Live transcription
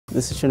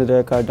This is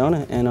Trinidad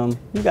Cardona, and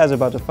you guys are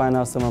about to find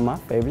out some of my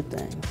favorite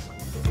things.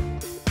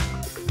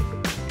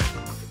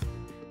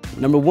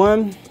 Number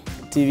one,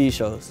 TV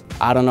shows.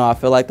 I don't know, I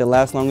feel like they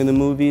last long in the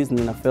movies, and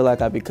then I feel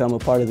like I become a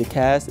part of the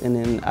cast, and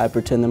then I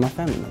pretend they're my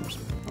family members.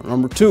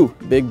 Number two,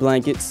 big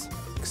blankets.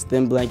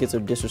 Thin blankets are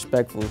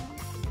disrespectful.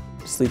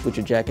 Sleep with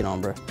your jacket on,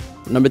 bro.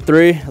 Number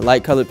three,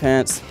 light colored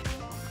pants.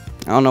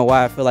 I don't know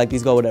why, I feel like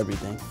these go with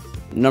everything.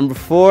 Number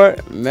four,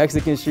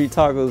 Mexican street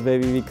tacos,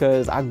 baby,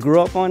 because I grew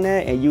up on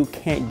that and you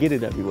can't get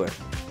it everywhere.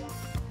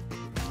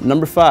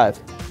 Number five,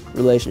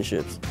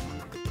 relationships.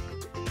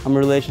 I'm a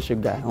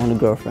relationship guy, I want a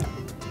girlfriend.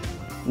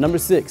 Number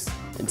six,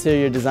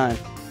 interior design.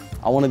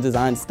 I want to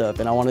design stuff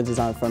and I want to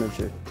design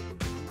furniture.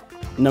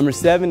 Number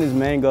seven is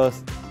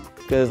mangoes,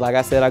 because like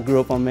I said, I grew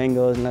up on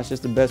mangoes and that's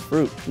just the best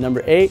fruit.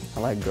 Number eight, I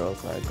like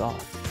girls, like God.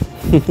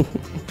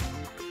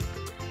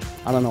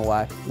 I don't know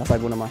why, that's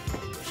like one of my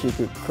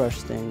secret crush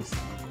things.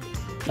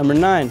 Number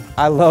nine,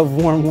 I love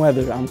warm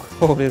weather. I'm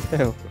cold as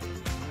hell.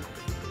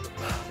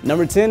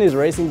 Number 10 is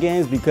racing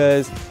games,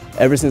 because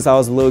ever since I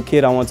was a little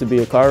kid, I wanted to be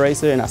a car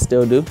racer, and I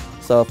still do.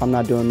 So if I'm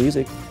not doing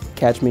music,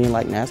 catch me in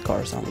like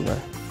NASCAR or something, bro.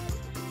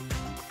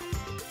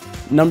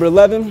 Number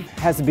 11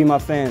 has to be my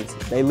fans.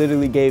 They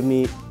literally gave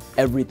me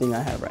everything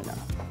I have right now.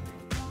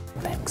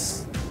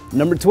 Thanks.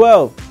 Number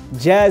 12,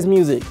 jazz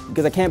music,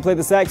 because I can't play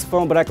the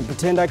saxophone, but I can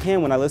pretend I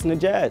can when I listen to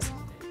jazz.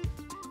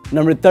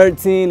 Number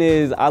 13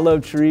 is I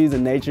love trees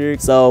and nature,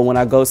 so when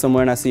I go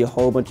somewhere and I see a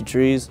whole bunch of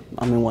trees,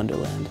 I'm in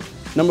Wonderland.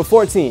 Number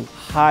 14,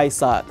 high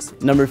socks.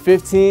 Number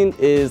 15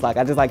 is like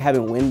I just like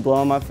having wind blow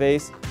on my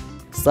face.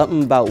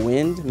 Something about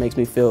wind makes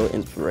me feel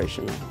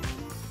inspirational.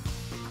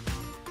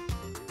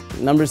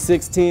 Number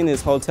 16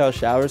 is hotel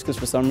showers, because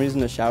for some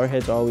reason the shower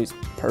heads are always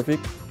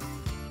perfect.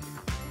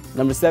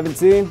 Number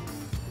 17,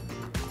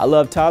 I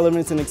love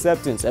tolerance and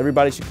acceptance.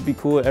 Everybody should be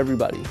cool with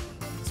everybody.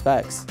 It's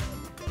facts.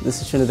 This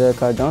is Trinidad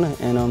Cardona,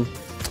 and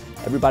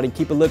everybody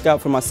keep a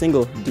lookout for my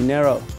single, Dinero.